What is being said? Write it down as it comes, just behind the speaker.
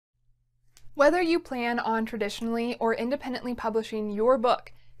Whether you plan on traditionally or independently publishing your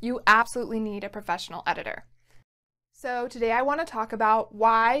book, you absolutely need a professional editor. So today I want to talk about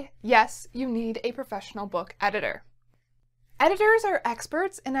why, yes, you need a professional book editor. Editors are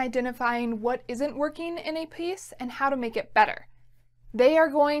experts in identifying what isn't working in a piece and how to make it better. They are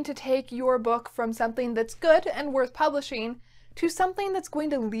going to take your book from something that's good and worth publishing to something that's going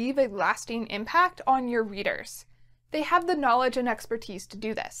to leave a lasting impact on your readers. They have the knowledge and expertise to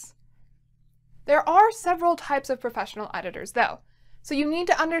do this. There are several types of professional editors though, so you need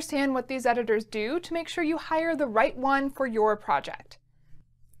to understand what these editors do to make sure you hire the right one for your project.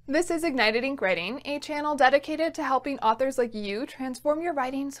 This is Ignited Ink Writing, a channel dedicated to helping authors like you transform your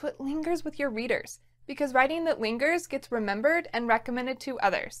writing so it lingers with your readers, because writing that lingers gets remembered and recommended to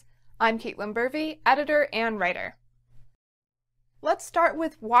others. I'm Caitlin Burvey, editor and writer. Let's start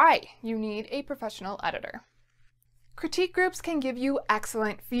with why you need a professional editor. Critique groups can give you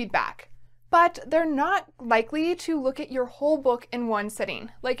excellent feedback, but they're not likely to look at your whole book in one sitting,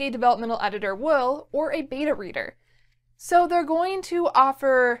 like a developmental editor will or a beta reader. So they're going to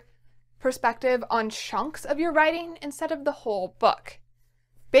offer perspective on chunks of your writing instead of the whole book.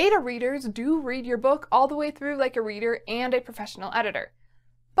 Beta readers do read your book all the way through like a reader and a professional editor,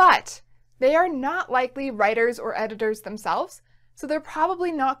 but they are not likely writers or editors themselves, so they're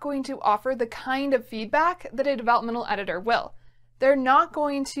probably not going to offer the kind of feedback that a developmental editor will. They're not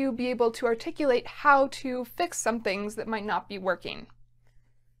going to be able to articulate how to fix some things that might not be working.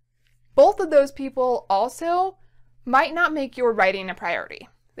 Both of those people also might not make your writing a priority.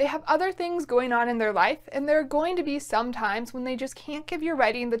 They have other things going on in their life, and there are going to be some times when they just can't give your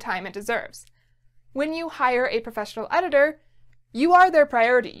writing the time it deserves. When you hire a professional editor, you are their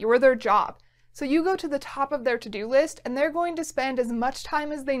priority, you're their job. So you go to the top of their to-do list, and they're going to spend as much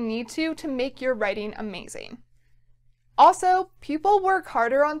time as they need to make your writing amazing. Also, people work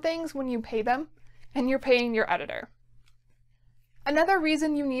harder on things when you pay them, and you're paying your editor. Another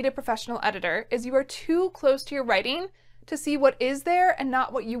reason you need a professional editor is you are too close to your writing to see what is there and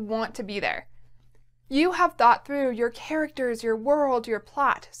not what you want to be there. You have thought through your characters, your world, your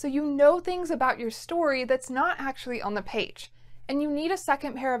plot, so you know things about your story that's not actually on the page. And you need a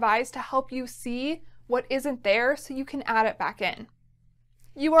second pair of eyes to help you see what isn't there so you can add it back in.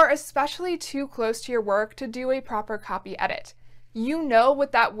 You are especially too close to your work to do a proper copy edit. You know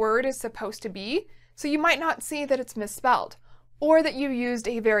what that word is supposed to be, so you might not see that it's misspelled, or that you used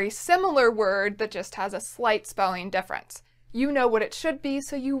a very similar word that just has a slight spelling difference. You know what it should be,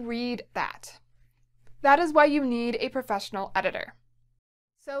 so you read that. That is why you need a professional editor.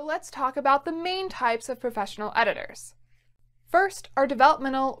 So let's talk about the main types of professional editors. First are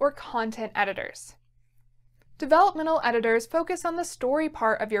developmental or content editors. Developmental editors focus on the story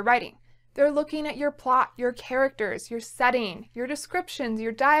part of your writing. They're looking at your plot, your characters, your setting, your descriptions,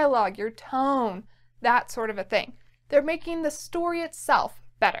 your dialogue, your tone, that sort of a thing. They're making the story itself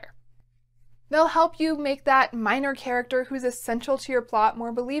better. They'll help you make that minor character who's essential to your plot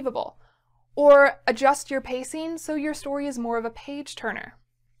more believable, or adjust your pacing so your story is more of a page turner.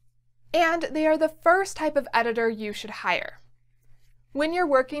 And they are the first type of editor you should hire. When you're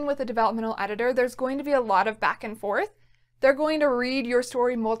working with a developmental editor, there's going to be a lot of back and forth. They're going to read your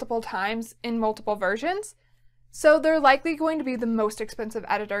story multiple times in multiple versions, so they're likely going to be the most expensive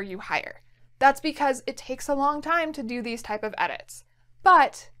editor you hire. That's because it takes a long time to do these type of edits.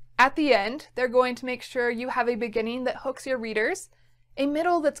 But at the end, they're going to make sure you have a beginning that hooks your readers, a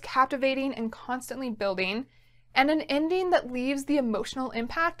middle that's captivating and constantly building, and an ending that leaves the emotional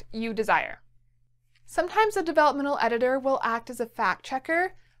impact you desire. Sometimes a developmental editor will act as a fact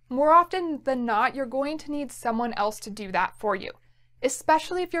checker. More often than not, you're going to need someone else to do that for you,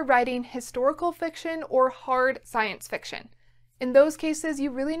 especially if you're writing historical fiction or hard science fiction. In those cases, you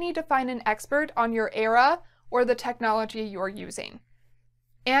really need to find an expert on your era or the technology you're using.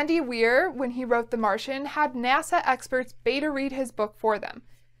 Andy Weir, when he wrote The Martian, had NASA experts beta read his book for them.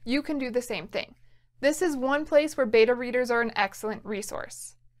 You can do the same thing. This is one place where beta readers are an excellent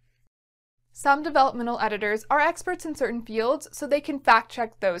resource. Some developmental editors are experts in certain fields, so they can fact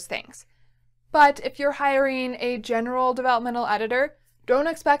check those things. But if you're hiring a general developmental editor, don't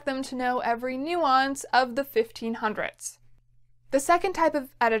expect them to know every nuance of the 1500s. The second type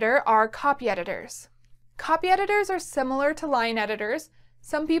of editor are copy editors. Copy editors are similar to line editors.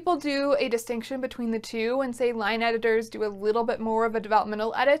 Some people do a distinction between the two and say line editors do a little bit more of a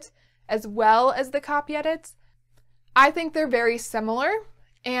developmental edit as well as the copy edits. I think they're very similar,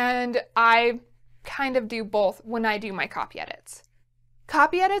 and I kind of do both when I do my copy edits.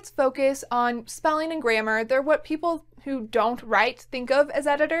 Copy edits focus on spelling and grammar. They're what people who don't write think of as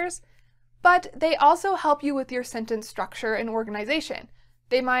editors, but they also help you with your sentence structure and organization.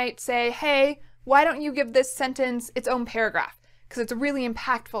 They might say, hey, why don't you give this sentence its own paragraph? Because it's really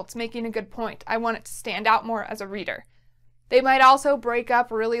impactful, it's making a good point. I want it to stand out more as a reader. They might also break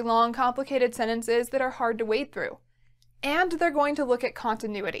up really long, complicated sentences that are hard to wade through. And they're going to look at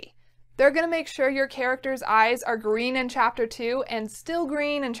continuity. They're going to make sure your character's eyes are green in chapter 2 and still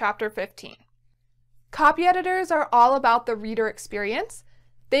green in chapter 15. Copy editors are all about the reader experience.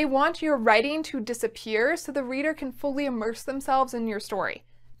 They want your writing to disappear so the reader can fully immerse themselves in your story.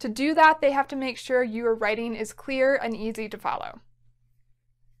 To do that, they have to make sure your writing is clear and easy to follow.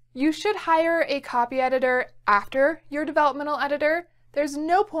 You should hire a copy editor after your developmental editor. There's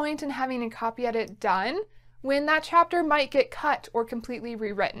no point in having a copy edit done when that chapter might get cut or completely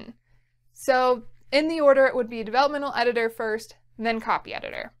rewritten. So in the order, it would be developmental editor first, then copy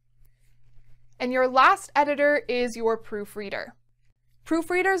editor. And your last editor is your proofreader.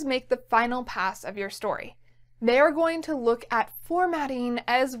 Proofreaders make the final pass of your story. They are going to look at formatting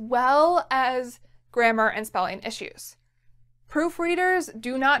as well as grammar and spelling issues. Proofreaders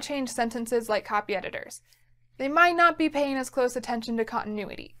do not change sentences like copy editors. They might not be paying as close attention to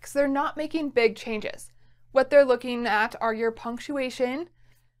continuity because they're not making big changes. What they're looking at are your punctuation,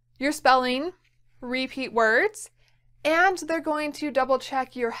 your spelling, repeat words, and they're going to double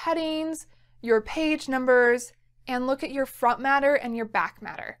check your headings, your page numbers, and look at your front matter and your back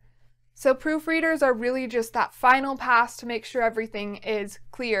matter. So proofreaders are really just that final pass to make sure everything is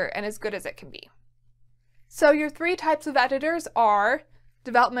clear and as good as it can be. So your 3 types of editors are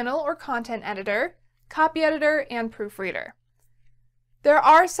developmental or content editor, copy editor, and proofreader. There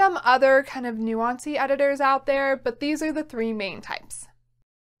are some other kind of nuancy editors out there, but these are the 3 main types.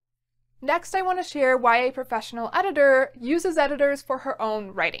 Next, I want to share why a professional editor uses editors for her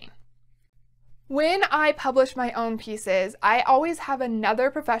own writing. When I publish my own pieces, I always have another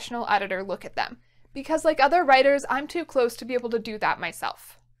professional editor look at them, because like other writers, I'm too close to be able to do that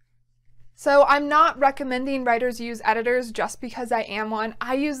myself. So I'm not recommending writers use editors just because I am one.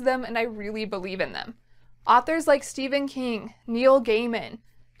 I use them and I really believe in them. Authors like Stephen King, Neil Gaiman,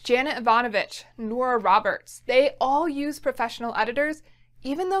 Janet Ivanovich, Nora Roberts, they all use professional editors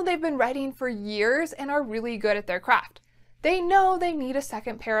even though they've been writing for years and are really good at their craft. They know they need a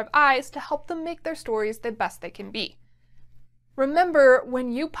second pair of eyes to help them make their stories the best they can be. Remember,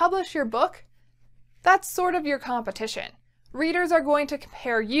 when you publish your book, that's sort of your competition. Readers are going to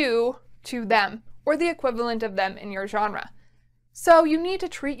compare you to them, or the equivalent of them in your genre. So you need to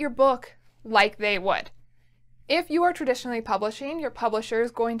treat your book like they would. If you are traditionally publishing, your publisher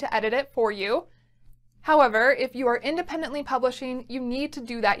is going to edit it for you. However, if you are independently publishing, you need to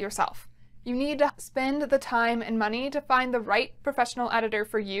do that yourself. You need to spend the time and money to find the right professional editor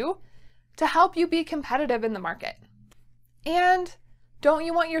for you to help you be competitive in the market. And don't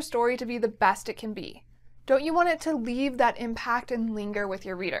you want your story to be the best it can be? Don't you want it to leave that impact and linger with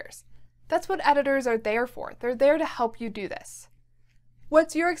your readers? That's what editors are there for. They're there to help you do this.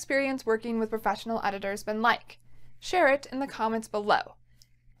 What's your experience working with professional editors been like? Share it in the comments below.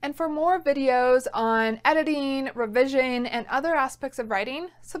 And for more videos on editing, revision, and other aspects of writing,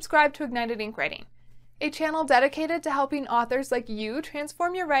 subscribe to Ignited Ink Writing, a channel dedicated to helping authors like you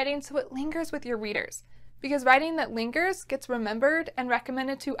transform your writing so it lingers with your readers, because writing that lingers gets remembered and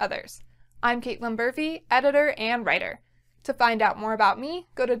recommended to others. I'm Caitlin Burvey, editor and writer. To find out more about me,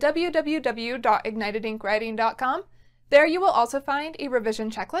 go to www.ignitedinkwriting.com. There you will also find a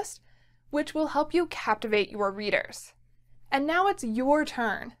revision checklist, which will help you captivate your readers. And now it's your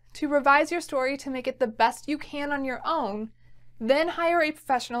turn to revise your story to make it the best you can on your own, then hire a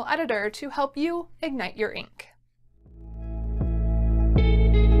professional editor to help you ignite your ink.